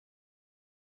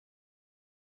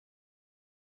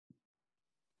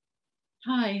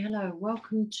Hi, hello.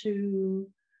 Welcome to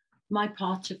my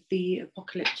part of the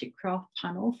Apocalyptic craft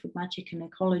panel for Magic and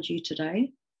Ecology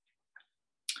today.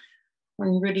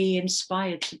 I'm really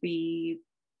inspired to be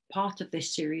part of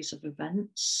this series of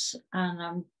events, and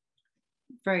I'm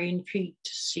very intrigued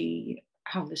to see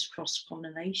how this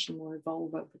cross-pollination will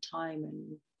evolve over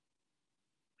time,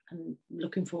 and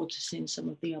looking forward to seeing some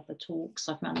of the other talks.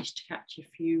 I've managed to catch a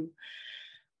few.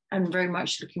 I'm very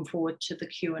much looking forward to the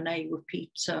Q&A with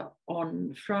Peter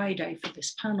on Friday for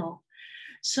this panel.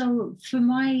 So for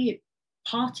my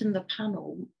part in the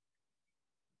panel,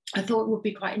 I thought it would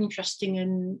be quite interesting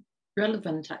and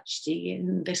relevant actually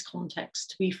in this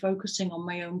context to be focusing on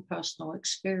my own personal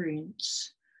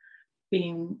experience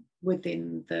being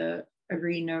within the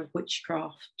arena of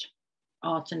witchcraft,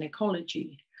 art and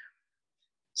ecology,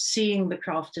 seeing the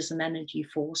craft as an energy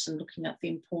force and looking at the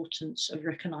importance of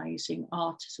recognizing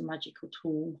art as a magical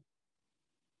tool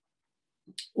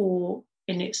or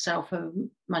in itself a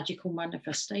magical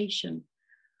manifestation.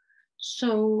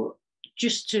 So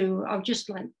I'll just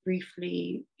like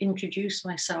briefly introduce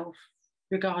myself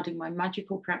regarding my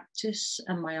magical practice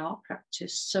and my art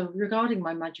practice. So regarding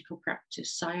my magical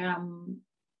practice, I am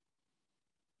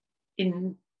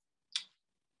in,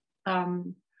 I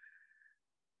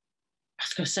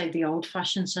was going to say the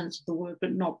old-fashioned sense of the word,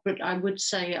 but I would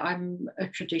say I'm a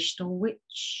traditional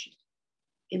witch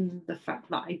in the fact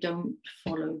that I don't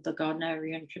follow the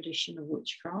Gardnerian tradition of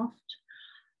witchcraft.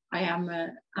 I am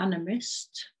an animist,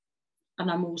 and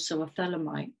I'm also a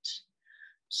Thelemite.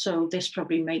 So this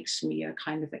probably makes me a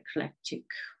kind of eclectic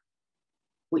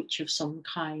witch of some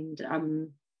kind,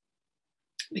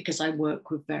 because I work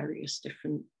with various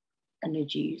different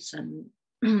energies and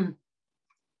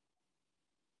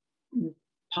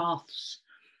paths.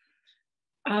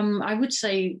 I would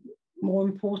say more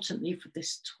importantly for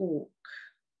this talk,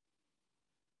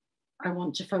 I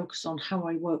want to focus on how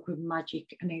I work with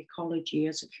magic and ecology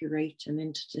as a curator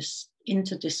and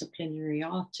interdisciplinary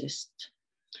artist.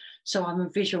 So I'm a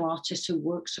visual artist who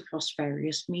works across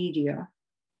various media,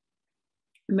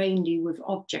 mainly with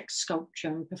object sculpture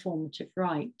and performative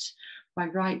rite. My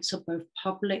rites are both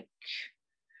public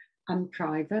and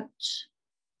private.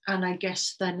 And I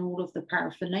guess then all of the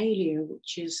paraphernalia,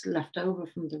 which is left over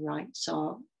from the rites,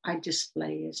 I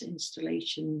display as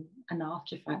installation and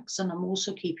artifacts. And I'm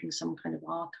also keeping some kind of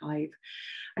archive.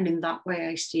 And in that way,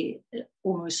 I see it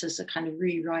almost as a kind of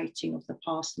rewriting of the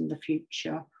past and the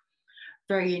future.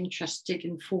 Very interested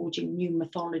in forging new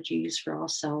mythologies for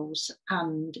ourselves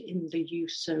and in the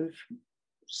use of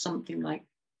something like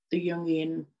the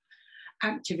Jungian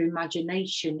active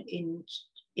imagination in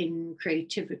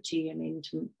creativity and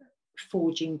into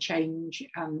forging change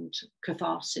and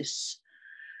catharsis.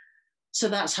 So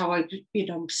that's how I,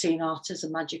 seeing art as a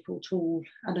magical tool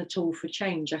and a tool for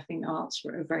change. I think art's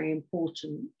a very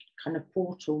important kind of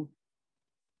portal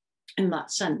in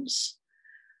that sense.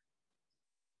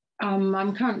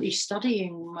 I'm currently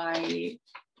studying my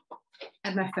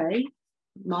MFA,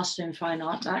 Master in Fine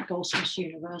Art, at Goldsmiths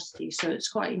University. So it's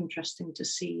quite interesting to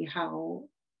see how,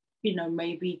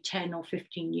 maybe 10 or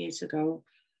 15 years ago,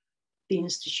 the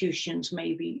institutions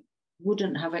maybe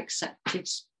wouldn't have accepted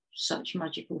such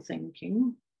magical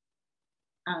thinking.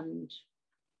 And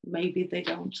maybe they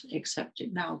don't accept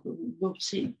it now, but we'll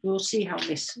see. We'll see how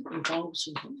this evolves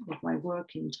with my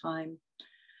work in time.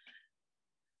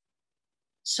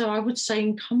 So I would say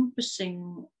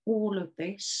encompassing all of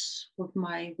this with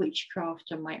my witchcraft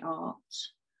and my art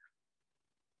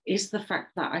is the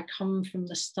fact that I come from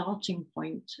the starting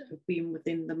point of being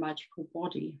within the magical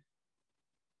body,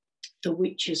 the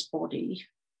witch's body,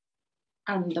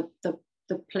 and the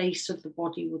place of the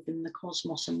body within the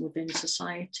cosmos and within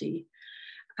society.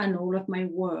 And all of my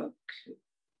work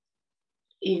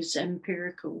is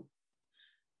empirical.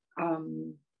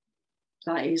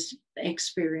 That is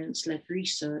experience-led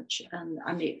research,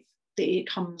 and it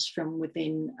comes from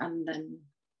within, and then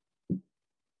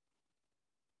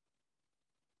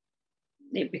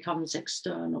it becomes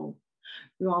external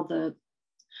rather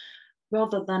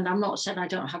than, I'm not saying I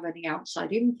don't have any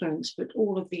outside influence, but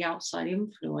all of the outside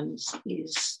influence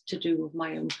is to do with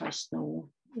my own personal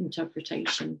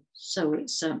interpretation. So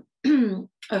it's a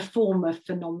form of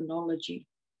phenomenology.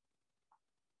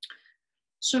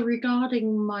 So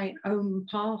regarding my own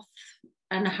path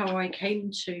and how I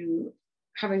came to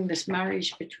having this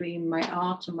marriage between my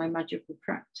art and my magical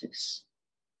practice,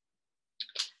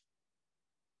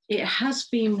 it has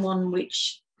been one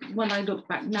which, when I look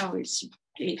back now,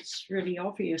 it's really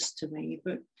obvious to me,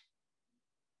 but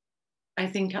I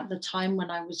think at the time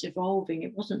when I was evolving,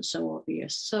 it wasn't so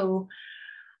obvious. So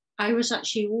I was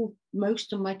actually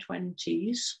most of my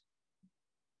 20s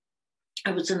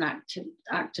I was an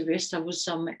activist. I was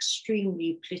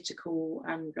extremely political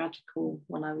and radical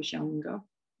when I was younger.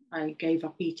 I gave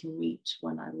up eating meat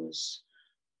when I was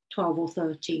 12 or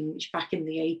 13, which back in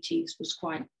the 80s was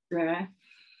quite rare.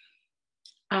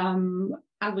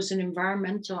 I was an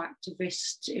environmental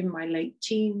activist in my late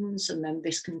teens, and then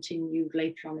this continued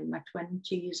later on in my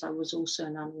 20s. I was also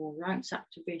an animal rights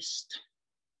activist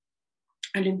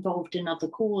and involved in other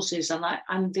causes.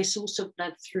 And this also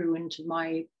bled through into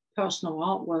my personal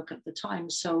artwork at the time.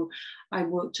 So I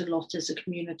worked a lot as a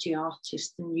community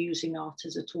artist and using art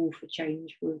as a tool for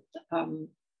change with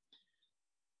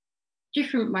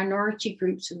different minority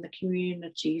groups in the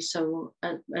community. So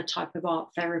a type of art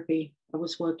therapy I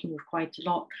was working with quite a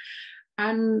lot.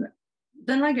 And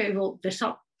then I gave all this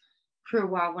up for a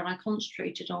while when I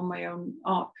concentrated on my own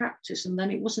art practice. And then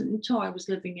it wasn't until I was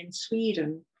living in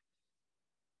Sweden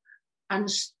and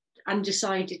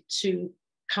decided to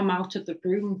come out of the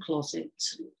broom closet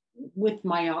with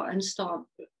my art and start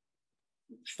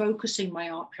focusing my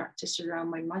art practice around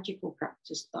my magical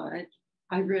practice, that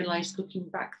I realized looking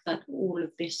back that all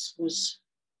of this was,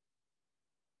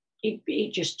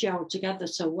 it just gelled together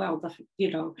so well.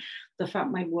 The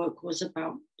fact my work was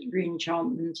about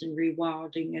re-enchantment and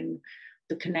rewilding and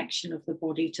the connection of the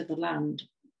body to the land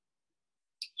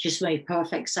just made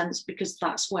perfect sense, because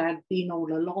that's where I've been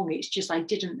all along. It's just I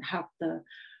didn't have the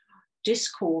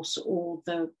discourse or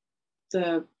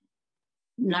the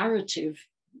narrative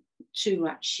to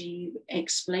actually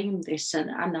explain this.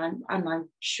 And I'm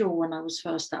sure when I was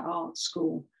first at art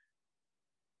school,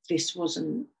 this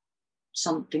wasn't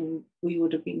something we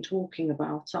would have been talking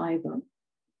about either.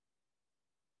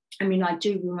 I mean, I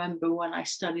do remember when I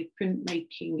studied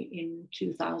printmaking in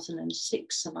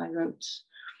 2006, and I wrote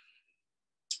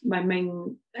my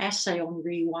main essay on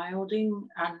rewilding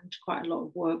and quite a lot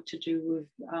of work to do with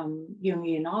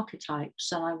Jungian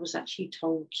archetypes. And I was actually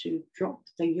told to drop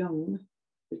the Jung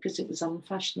because it was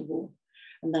unfashionable.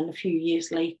 And then a few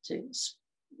years later,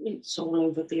 it's all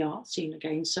over the art scene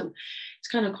again. So it's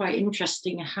kind of quite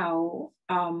interesting how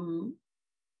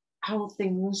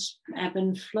things ebb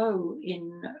and flow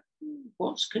in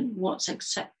what's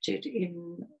accepted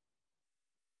in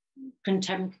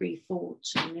contemporary thought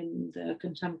and in the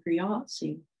contemporary art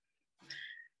scene.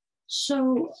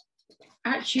 So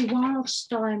actually,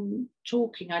 whilst I'm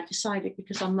talking, I decided,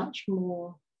 because I'm much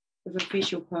more of a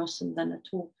visual person than a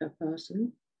talker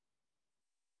person,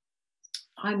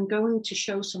 I'm going to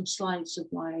show some slides of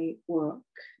my work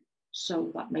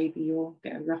so that maybe you'll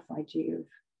get a rough idea of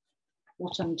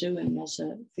what I'm doing as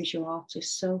a visual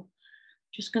artist. So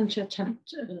just going to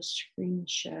attempt a screen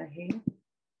share here.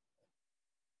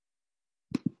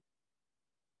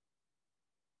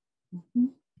 Mm-hmm.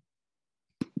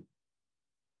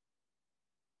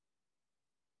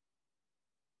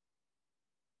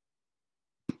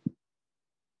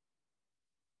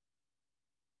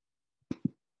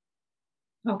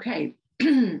 Okay.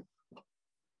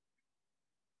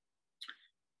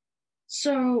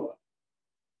 So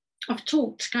I've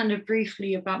talked kind of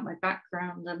briefly about my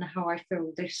background and how I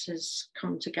feel this has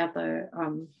come together,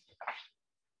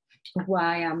 where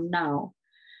I am now.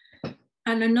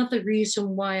 And another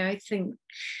reason why I think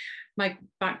my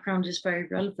background is very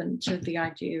relevant to the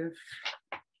idea of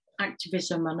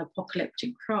activism and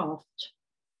apocalyptic craft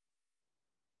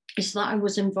is that I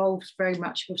was involved very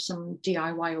much with some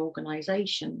DIY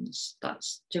organizations,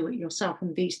 that's do it yourself,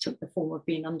 and these took the form of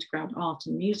being underground art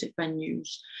and music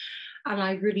venues. And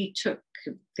I really took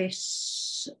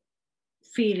this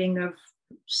feeling of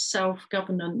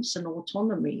self-governance and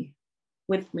autonomy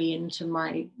with me into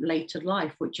my later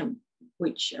life, which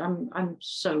I'm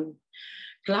so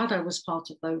glad I was part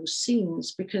of those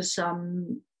scenes, because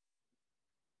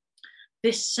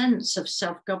this sense of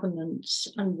self-governance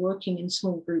and working in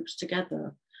small groups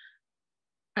together,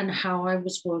 and how I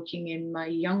was working in my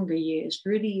younger years,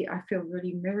 really, I feel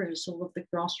really mirrors all of the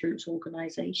grassroots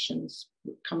organizations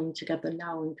coming together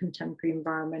now in contemporary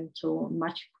environmental and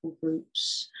magical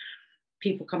groups,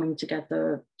 people coming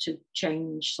together to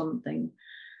change something.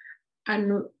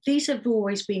 And these have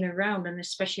always been around, and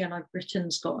especially, and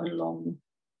Britain's got a long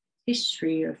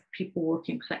history of people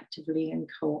working collectively in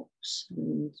co-ops,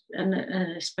 and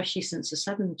especially since the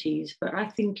 70s. But I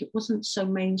think it wasn't so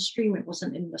mainstream, it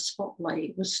wasn't in the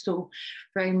spotlight, it was still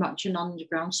very much an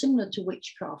underground, similar to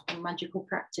witchcraft and magical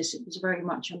practice. It was very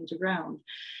much underground.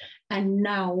 And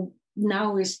now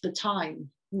is the time,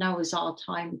 now is our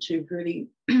time to really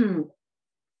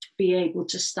be able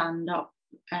to stand up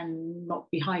and not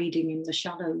be hiding in the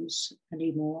shadows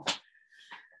anymore.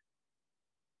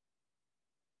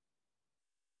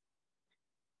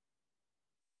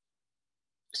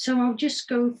 So I'll just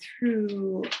go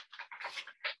through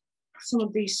some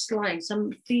of these slides.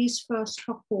 These first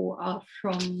couple are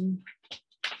from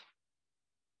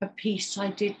a piece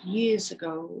I did years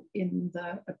ago in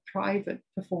a private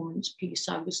performance piece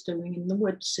I was doing in the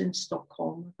woods in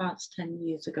Stockholm about 10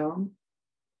 years ago.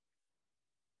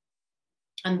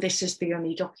 And this is the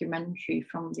only documentary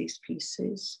from these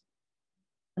pieces.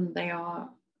 And they are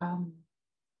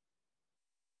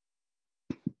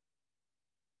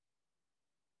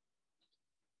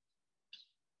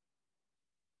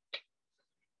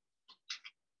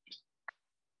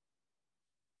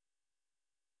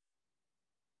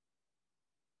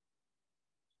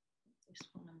this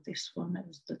one and this one. That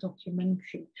was the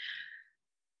documentary.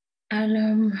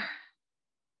 And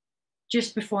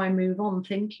just before I move on,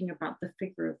 thinking about the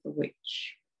figure of the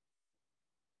witch,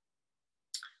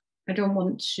 I don't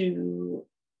want to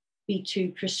be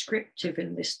too prescriptive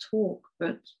in this talk,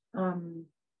 but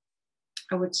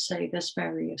I would say there's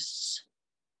various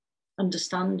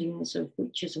understandings of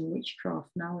witches and witchcraft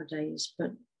nowadays,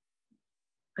 but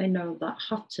I know that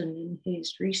Hutton in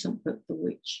his recent book, The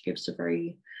Witch, gives a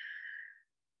very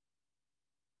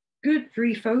good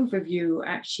brief overview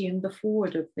actually in the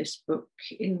foreword of this book,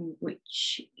 in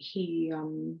which he,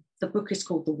 the book is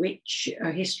called The Witch,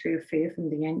 A History of Fear from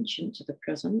the Ancient to the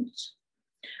Present.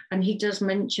 And he does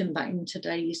mention that in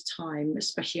today's time,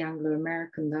 especially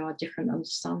Anglo-American, there are different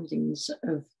understandings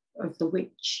of the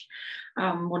witch.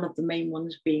 One of the main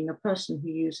ones being a person who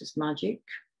uses magic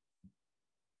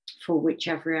for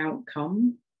whichever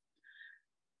outcome,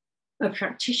 a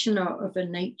practitioner of a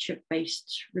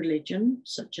nature-based religion,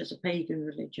 such as a pagan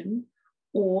religion,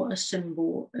 or a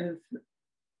symbol of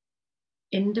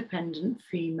independent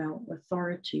female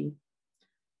authority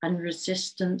and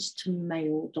resistance to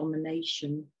male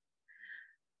domination.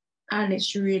 And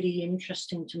it's really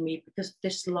interesting to me because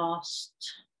this last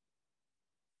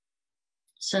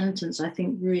sentence, I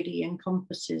think, really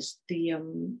encompasses the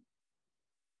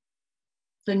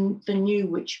new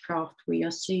witchcraft we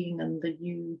are seeing, and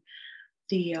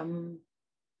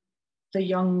the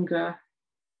younger,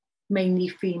 mainly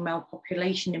female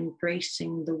population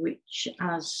embracing the witch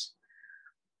as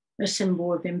a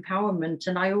symbol of empowerment.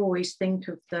 And I always think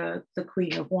of the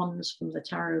Queen of Wands from the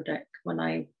tarot deck when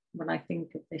I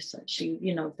think of this. Actually,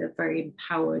 you know, the very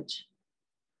empowered,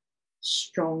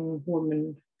 strong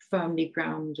woman, firmly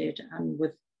grounded and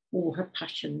with all her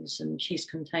passions, and she's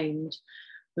contained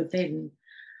within.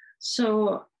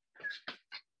 So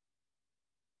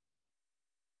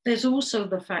there's also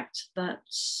the fact that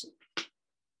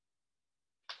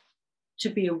to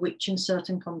be a witch in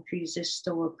certain countries is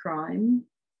still a crime.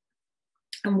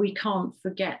 And we can't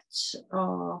forget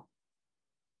our,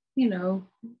 you know,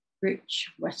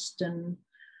 rich Western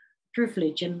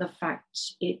privilege in the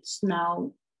fact it's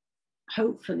now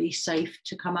hopefully safe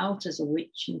to come out as a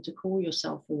witch and to call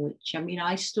yourself a witch. I mean,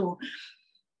 I still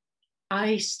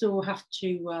have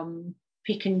to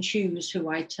pick and choose who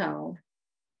I tell,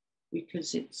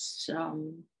 because it's,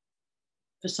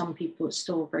 for some people, it's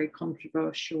still very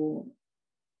controversial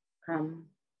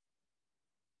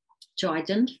to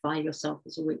identify yourself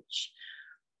as a witch.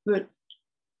 But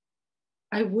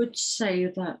I would say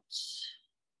that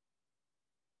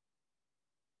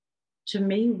to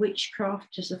me,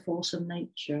 witchcraft is a force of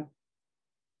nature.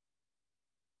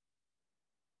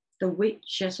 The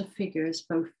witch as a figure is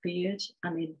both feared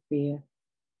and in fear,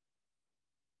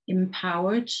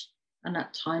 empowered and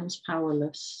at times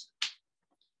powerless,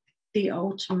 the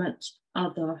ultimate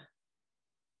other,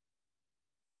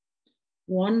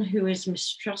 one who is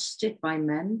mistrusted by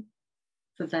men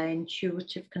for their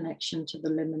intuitive connection to the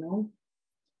liminal,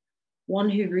 one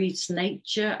who reads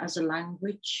nature as a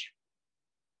language,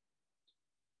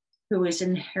 who is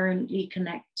inherently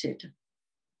connected,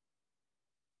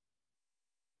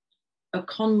 a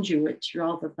conduit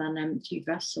rather than empty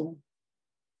vessel,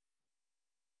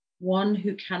 one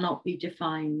who cannot be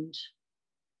defined,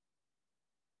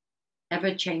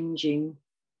 ever-changing,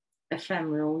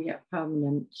 ephemeral yet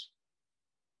permanent,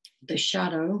 the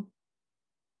shadow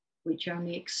which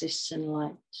only exists in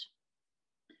light.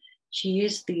 She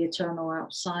is the eternal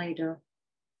outsider,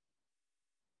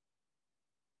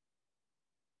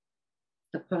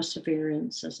 the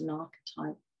perseverance as an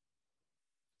archetype.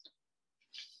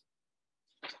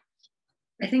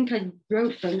 I think I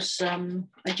wrote those,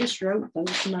 I just wrote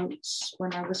those notes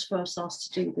when I was first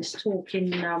asked to do this talk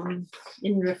in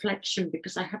reflection,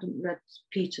 because I hadn't read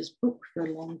Peter's book for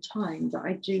a long time, but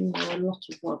I do know a lot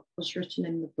of what was written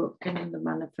in the book and in the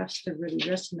manifesto really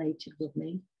resonated with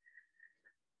me.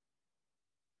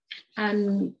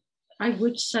 And I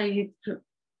would say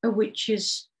a witch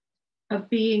is a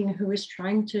being who is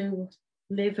trying to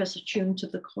live as attuned to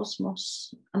the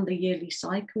cosmos and the yearly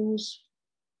cycles,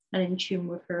 and in tune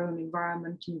with her own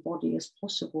environment and body as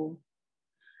possible.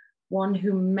 One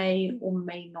who may or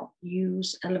may not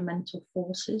use elemental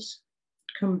forces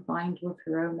combined with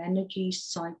her own energy,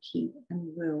 psyche,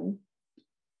 and will,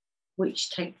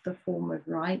 which take the form of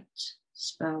rite,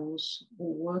 spells,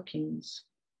 or workings.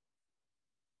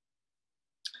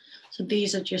 So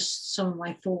these are just some of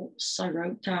my thoughts I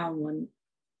wrote down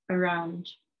around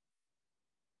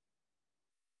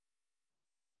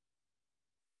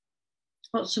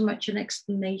not so much an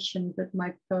explanation, but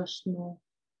my personal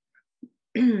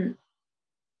view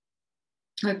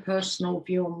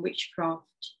on witchcraft.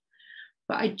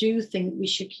 But I do think we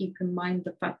should keep in mind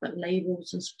the fact that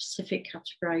labels and specific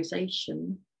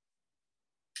categorization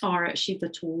are actually the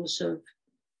tools of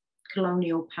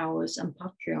colonial powers and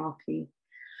patriarchy.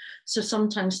 So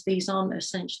sometimes these aren't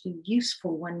essentially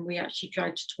useful when we actually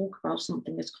try to talk about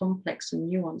something as complex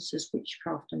and nuanced as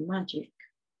witchcraft and magic.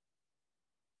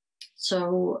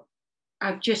 So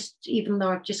even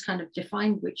though I've just kind of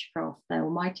defined witchcraft there,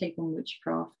 or my take on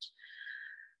witchcraft,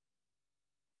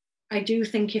 I do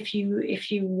think if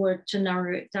you were to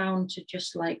narrow it down to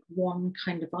just like one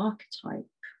kind of archetype,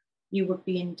 you would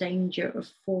be in danger of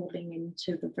falling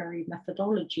into the very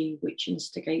methodology which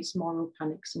instigates moral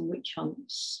panics and witch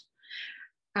hunts,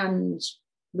 and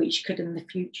which could in the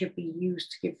future be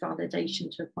used to give validation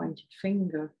to a pointed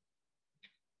finger.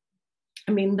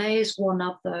 I mean, there's one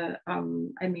other, I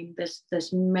mean,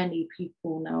 there's many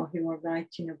people now who are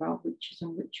writing about witches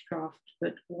and witchcraft,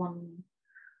 but one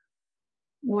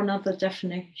other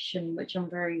definition which I'm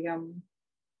very,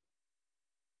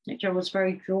 which I was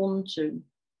very drawn to,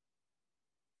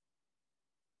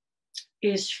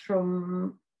 is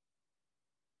from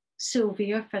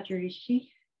Silvia Federici,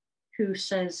 who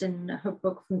says in her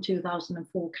book from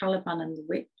 2004, Caliban and the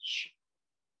Witch,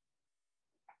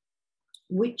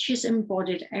 witches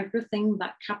embodied everything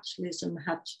that capitalism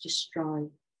had to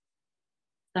destroy: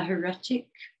 the heretic,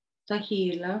 the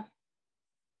healer,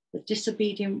 the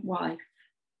disobedient wife,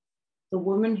 the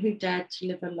woman who dared to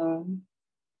live alone,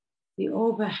 the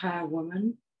overhair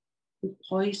woman who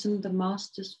poisoned the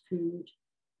master's food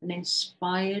and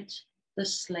inspired the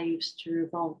slaves to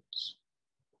revolt.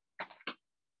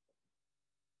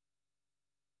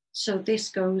 So this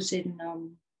goes in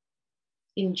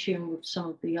tune with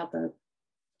some of the other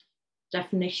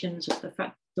definitions of the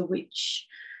fact the witch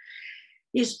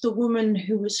is the woman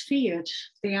who was feared,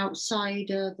 the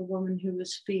outsider, the woman who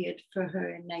was feared for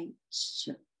her innate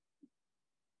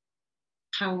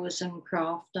powers and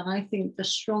craft. And I think the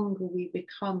stronger we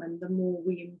become and the more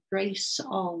we embrace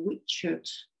our witchhood,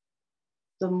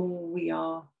 the more we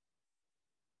are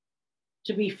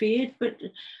to be feared, but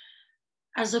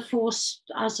as a force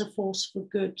for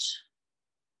good.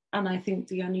 And I think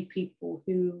the only people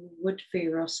who would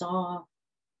fear us are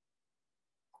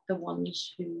the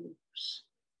ones who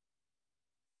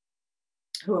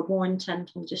are more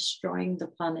intent on destroying the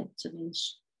planet and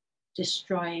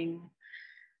destroying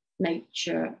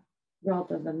nature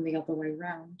rather than the other way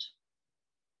around.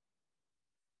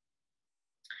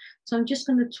 So I'm just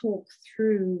going to talk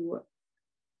through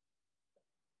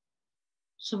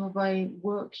some of my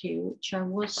work here, which I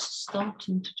was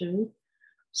starting to do.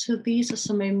 So these are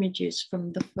some images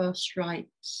from the first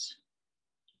rites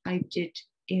I did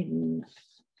in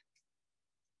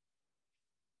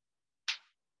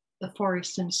the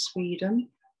forest in Sweden,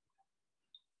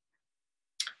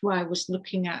 where I was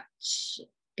looking at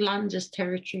land as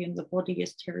territory and the body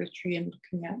as territory, and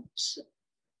looking at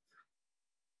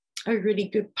a really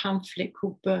good pamphlet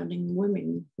called Burning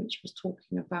Women, which was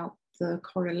talking about the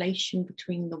correlation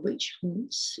between the witch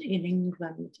hunts in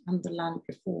England and the Land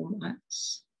Reform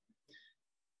Acts.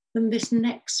 And this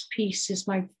next piece is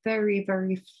my very,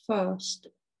 very first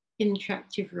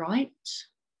interactive rite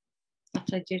that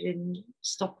I did in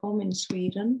Stockholm in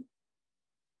Sweden.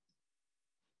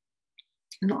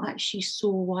 I'm not actually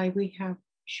sure why we have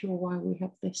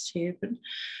this here, but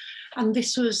and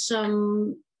this was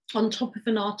on top of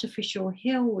an artificial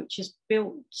hill, which is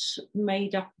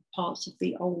made up of parts of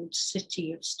the old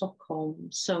city of Stockholm.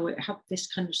 So it had this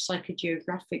kind of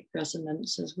psychogeographic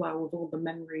resonance as well with all the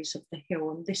memories of the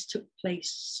hill. And this took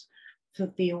place for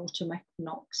the autumn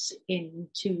equinox in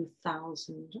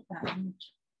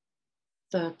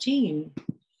 2013, I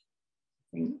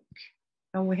think.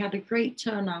 And we had a great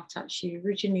turnout, actually.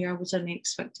 Originally, I was only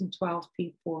expecting 12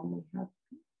 people, and we had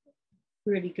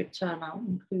really good turnout,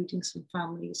 including some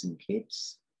families and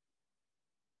kids.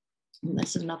 And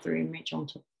there's another image on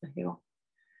top of the hill.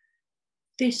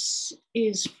 This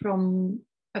is from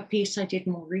a piece I did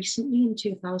more recently in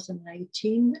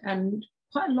 2018, and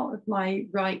quite a lot of my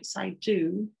rites I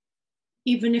do,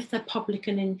 even if they're public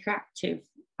and interactive,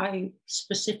 I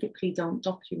specifically don't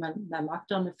document them. I've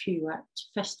done a few at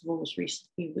festivals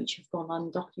recently which have gone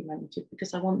undocumented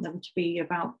because I want them to be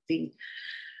about the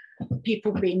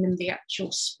people being in the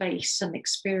actual space and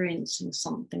experiencing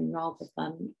something rather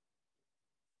than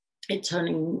it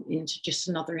turning into just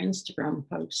another Instagram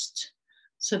post.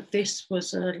 So this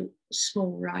was a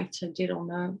small write I did on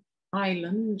an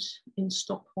island in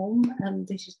Stockholm, and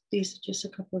these are just a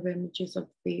couple of images of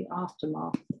the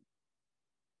aftermath.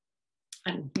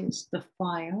 And here's the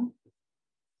fire.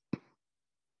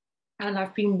 And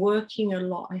I've been working a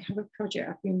lot. I have a project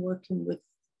I've been working with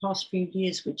the past few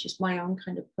years, which is my own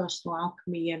kind of personal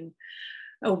alchemy and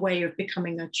a way of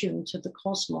becoming attuned to the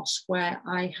cosmos, where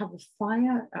I have a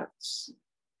fire at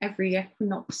every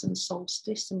equinox and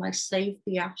solstice, and I save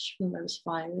the ash from those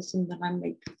fires, and then I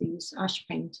make these ash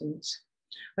paintings.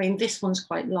 I mean, this one's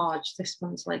quite large. This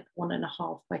one's like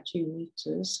 1.5 by 2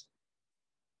 meters,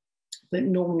 but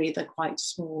normally they're quite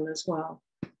small as well.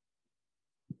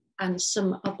 And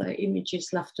some other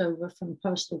images left over from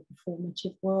personal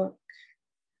performative work.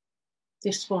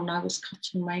 This one, I was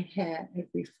cutting my hair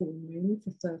every full moon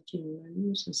for 13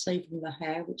 moons and saving the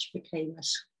hair, which became an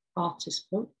artist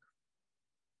book.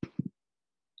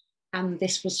 And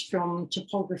this was from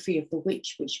Topography of the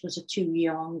Witch, which was a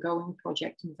 2-year ongoing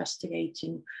project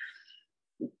investigating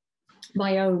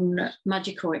my own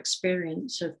magical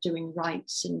experience of doing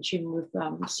rites in tune with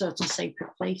certain sacred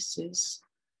places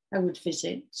I would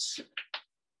visit.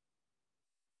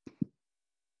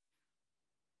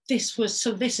 This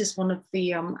is one of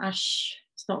the ash,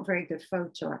 it's not a very good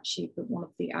photo actually, but one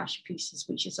of the ash pieces,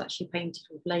 which is actually painted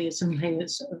with layers and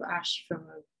layers of ash from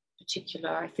a particular,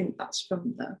 I think that's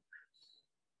from the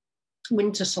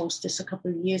winter solstice a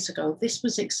couple of years ago. This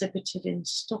was exhibited in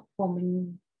Stockholm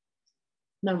in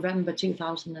November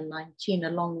 2019,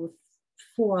 along with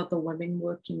 4 other women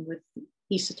working with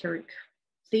esoteric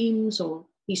themes or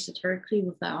esoterically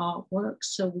with their artwork.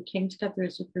 So we came together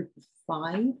as a group of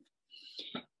 5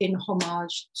 in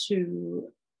homage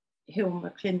to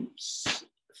Hilma Klimp's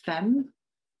Femme,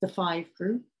 the 5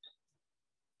 group,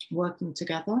 working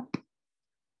together.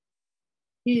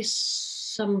 Here's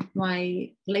some of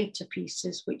my later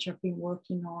pieces which I've been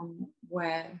working on,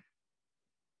 where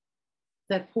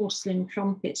they're porcelain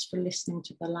trumpets for listening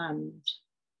to the land.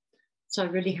 So I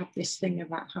really have this thing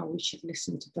about how we should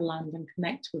listen to the land and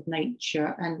connect with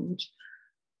nature. And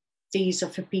these are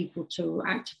for people to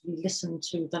actively listen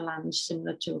to the land,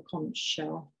 similar to a conch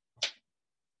shell.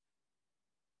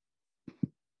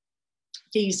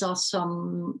 These are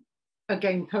some,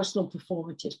 again, personal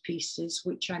performative pieces,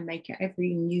 which I make at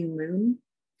every new moon,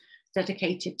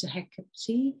 dedicated to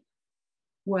Hecate,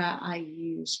 where I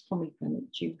use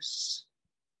pomegranate juice,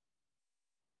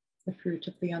 the fruit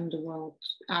of the underworld,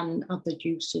 and other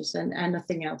juices and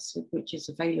anything else which is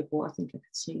available. I think I could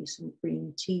see some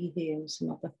green tea here and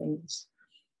some other things.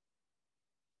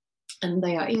 And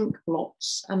they are ink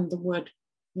blots, and the word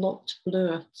blot,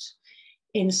 blurt,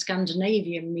 in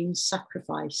Scandinavian means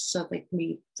sacrifice. So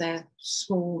they're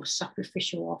small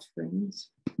sacrificial offerings.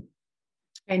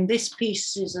 And this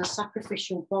piece is a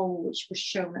sacrificial bowl, which was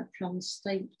shown at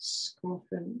Trans-States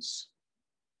Conference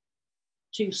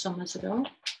 2 summers ago.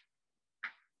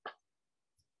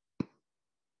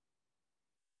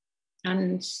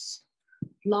 And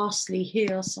lastly,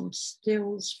 here are some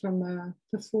stills from a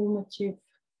performative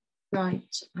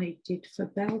rite I did for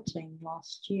Belting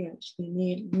last year,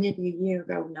 actually nearly a year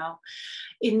ago now,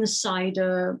 inside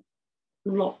a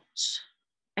locked,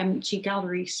 empty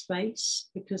gallery space,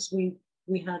 because we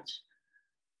had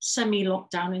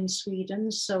semi-lockdown in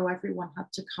Sweden, so everyone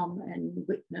had to come and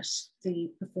witness the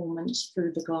performance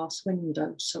through the glass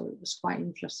window. So it was quite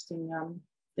interesting.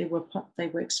 They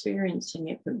were experiencing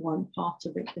it, but weren't part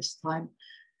of it this time.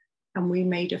 And we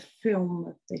made a film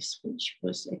of this, which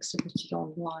was exhibited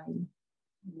online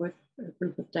with a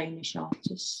group of Danish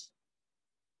artists.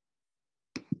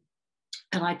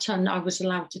 And I was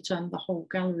allowed to turn the whole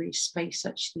gallery space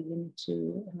actually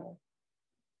into,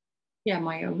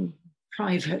 my own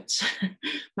private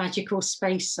magical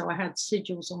space. So I had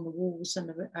sigils on the walls,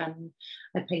 and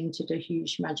I painted a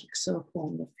huge magic circle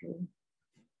on the floor.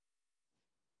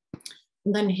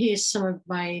 And then here's some of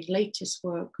my latest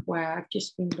work, where I've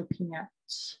just been looking at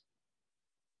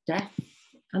death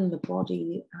and the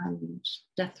body and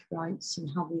death rites and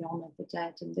how we honor the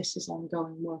dead. And this is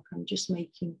ongoing work I'm just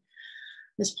making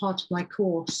as part of my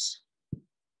course.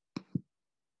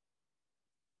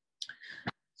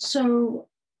 So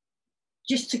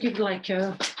just to give like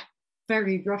a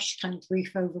very rushed kind of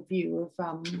brief overview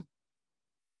of,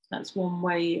 that's one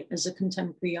way as a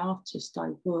contemporary artist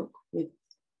I work with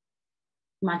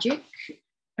magic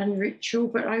and ritual,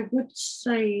 but I would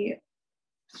say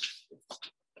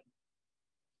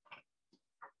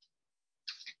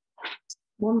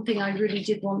one thing I really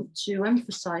did want to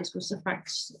emphasize was the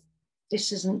fact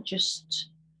this isn't just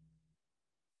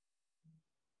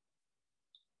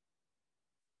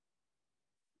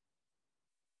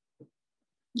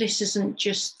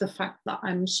the fact that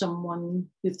I'm someone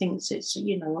who thinks it's,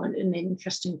 you know, an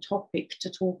interesting topic to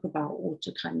talk about or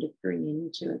to kind of bring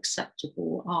into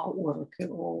acceptable artwork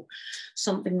or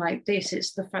something like this.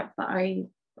 It's the fact that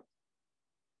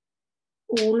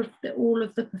all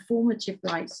of the performative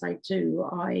rites I do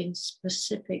are in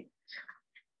specific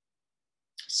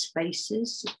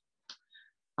spaces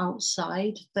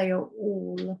outside. They are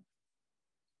all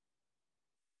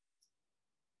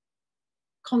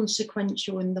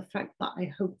consequential in the fact that I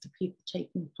hope the people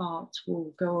taking part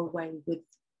will go away with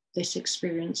this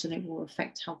experience and it will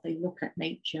affect how they look at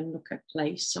nature and look at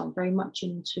place. So I'm very much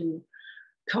into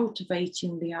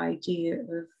cultivating the idea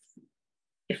of,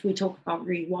 if we talk about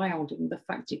rewilding, the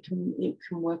fact it can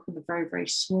work on a very, very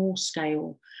small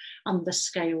scale, and the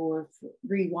scale of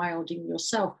rewilding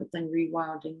yourself, but then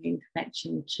rewilding in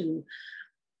connection to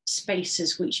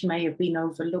spaces which may have been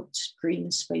overlooked, green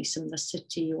space in the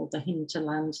city or the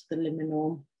hinterland, the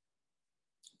liminal,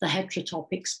 the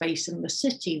heterotopic space in the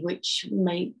city, which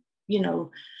may, you know,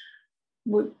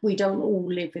 we don't all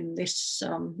live in this,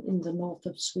 in the north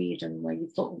of Sweden, where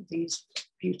you've got all these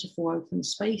beautiful open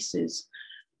spaces.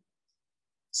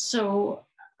 So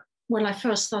when I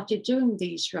first started doing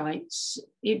these rites,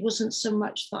 it wasn't so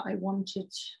much that I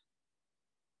wanted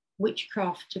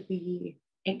witchcraft to be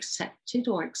accepted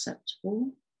or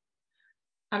acceptable.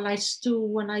 And I still,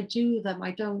 when I do them,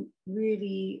 I don't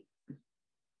really,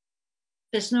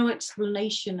 there's no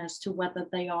explanation as to whether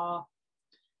they are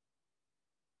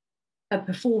a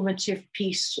performative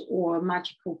piece or a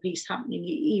magical piece happening,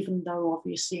 even though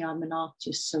obviously I'm an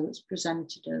artist, so it's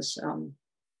presented as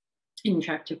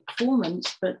interactive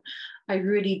performance. But I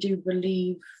really do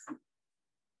believe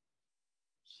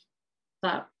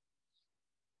that,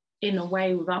 in a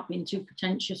way, without being too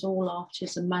pretentious, all art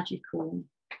is a magical,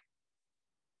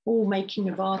 all making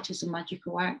of art is a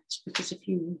magical act, because if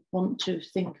you want to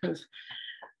think of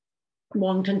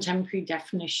one contemporary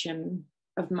definition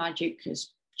of magic as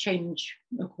change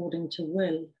according to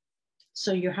will.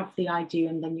 So you have the idea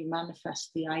and then you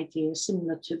manifest the idea,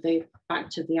 similar to back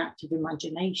to the act of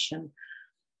imagination.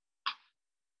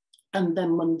 And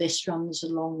then when this runs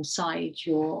alongside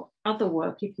your other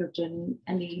work, if you're doing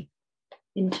any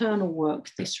internal work,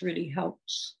 this really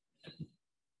helps.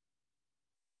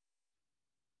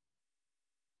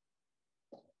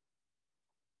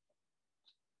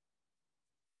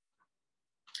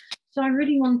 So I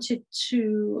really wanted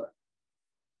to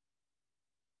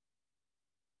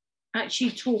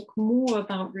actually talk more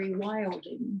about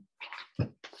rewilding,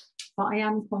 but I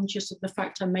am conscious of the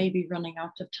fact I may be running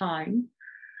out of time.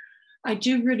 I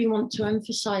do really want to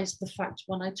emphasize the fact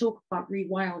when I talk about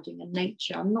rewilding and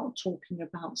nature, I'm not talking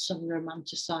about some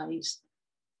romanticized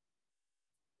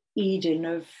Eden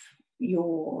of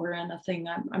yore or anything.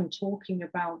 I'm talking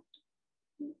about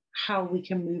how we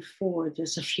can move forward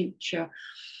as a future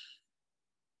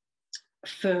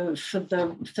for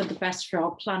the best for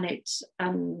our planet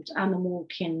and animal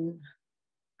kin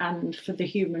and for the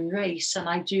human race. And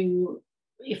I do,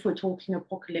 if we're talking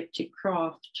apocalyptic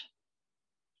craft,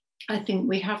 I think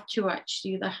we have to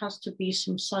actually, there has to be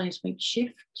some seismic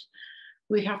shift.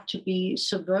 We have to be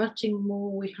subverting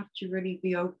more. We have to really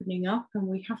be opening up, and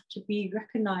we have to be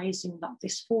recognizing that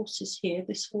this force is here.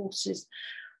 This force is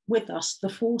with us. The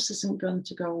force isn't going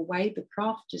to go away. The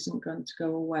craft isn't going to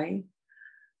go away.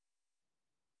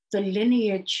 The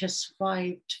lineage has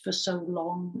survived for so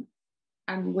long,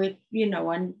 and we're, you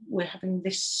know, and we're having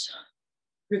this,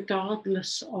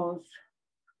 regardless of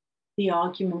the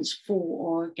arguments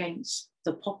for or against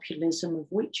the populism of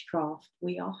witchcraft,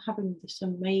 we are having this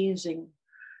amazing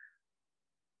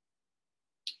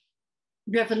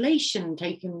revelation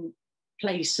taking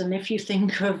place. And if you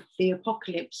think of the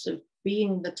apocalypse of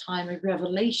being the time of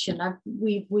revelation,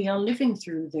 we are living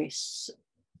through this.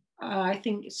 I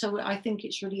think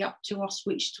it's really up to us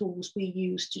which tools we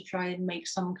use to try and make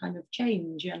some kind of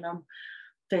change. And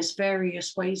there's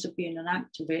various ways of being an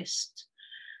activist.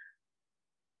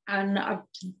 And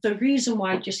the reason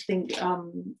why I just think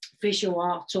visual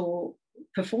art or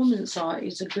performance art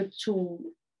is a good tool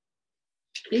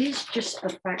is just the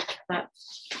fact that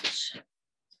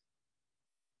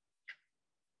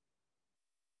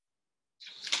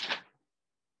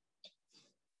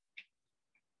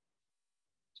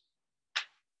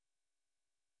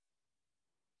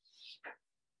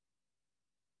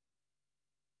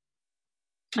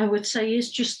I would say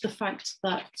is just the fact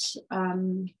that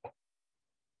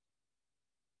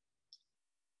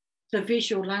the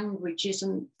visual language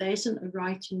there isn't a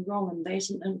right and wrong, and there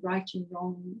isn't a right and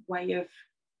wrong way of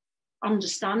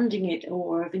understanding it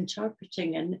or of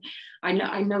interpreting. And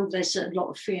I know there's a lot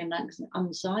of fear and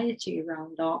anxiety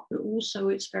around art, but also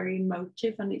it's very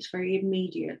emotive and it's very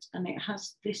immediate, and it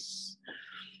has this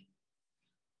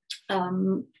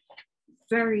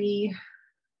very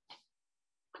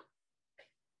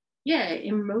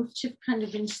emotive kind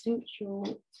of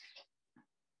instinctual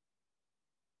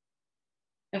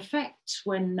effect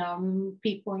when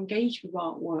people engage with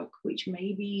artwork, which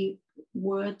maybe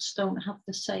words don't have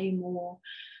the same, or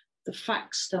the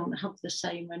facts don't have the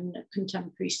same, and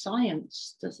contemporary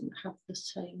science doesn't have the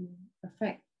same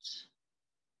effect.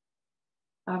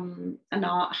 And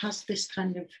art has this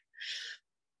kind of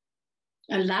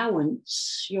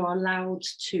allowance. You're allowed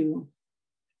to,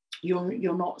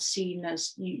 you're not seen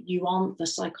as, you aren't the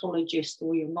psychologist,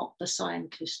 or you're not the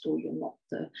scientist, or you're not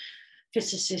the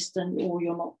physicist, or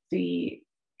you're not the,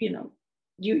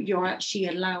 you're actually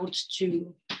allowed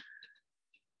to,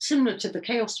 similar to the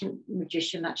chaos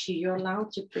magician, actually you're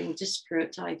allowed to bring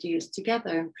disparate ideas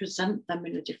together and present them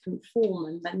in a different form,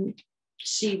 and then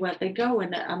see where they go,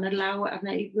 and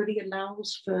it really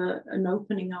allows for an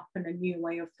opening up and a new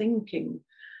way of thinking.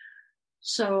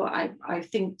 So I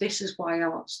think this is why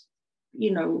art's,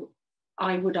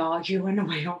 I would argue in a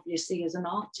way, obviously, as an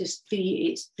artist,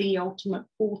 it's the ultimate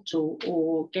portal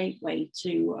or gateway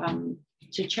to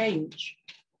change.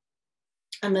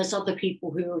 And there's other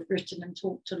people who have written and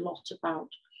talked a lot about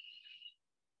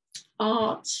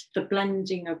art, the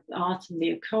blending of art and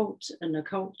the occult and the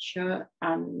culture.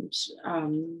 And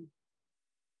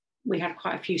we had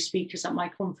quite a few speakers at my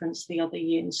conference the other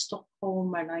year in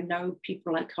Stockholm. And I know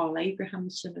people like Carl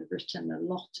Abrahamsson have written a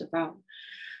lot about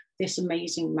this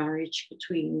amazing marriage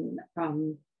between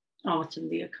art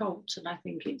and the occult. And I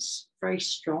think it's very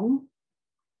strong.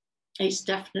 It's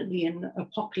definitely an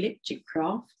apocalyptic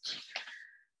craft.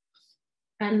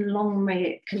 And long may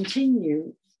it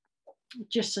continue.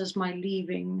 Just as my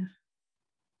leaving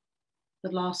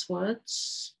the last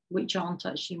words, which aren't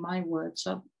actually my words,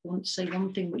 I want to say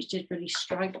one thing which did really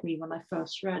strike me when I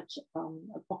first read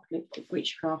Apocalyptic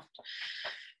Witchcraft,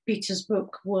 Peter's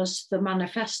book, was the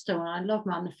manifesto. And I love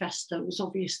manifestos,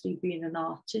 obviously being an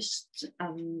artist,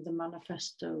 and the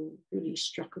manifesto really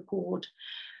struck a chord.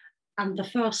 And the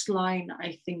first line,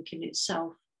 I think, in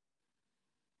itself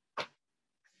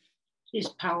is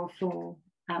powerful,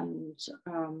 and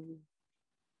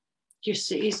just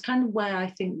is kind of where I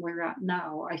think we're at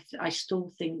now. I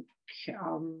still think,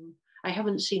 I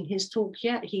haven't seen his talk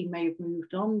yet. He may have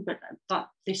moved on, but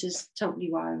this is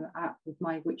totally where I'm at with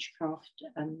my witchcraft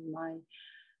and my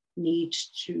need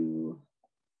to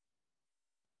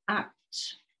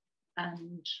act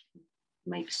and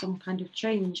make some kind of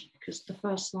change, because the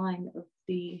first line of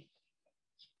the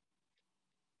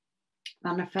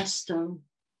manifesto,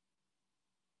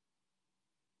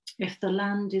 if the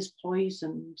land is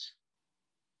poisoned,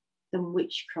 then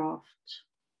witchcraft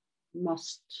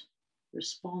must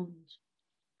respond.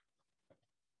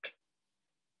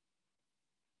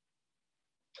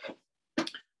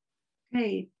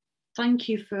 Okay, thank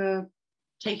you for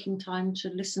taking time to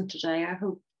listen today. I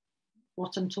hope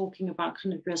what I'm talking about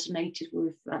kind of resonated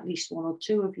with at least one or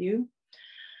two of you.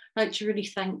 I'd like to really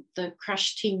thank the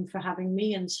CRASSH team for having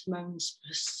me, and Simone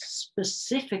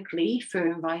specifically for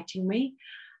inviting me.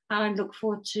 And I look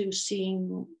forward to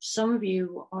seeing some of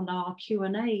you on our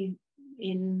Q&A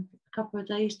in a couple of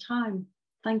days' time.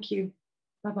 Thank you.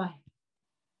 Bye-bye.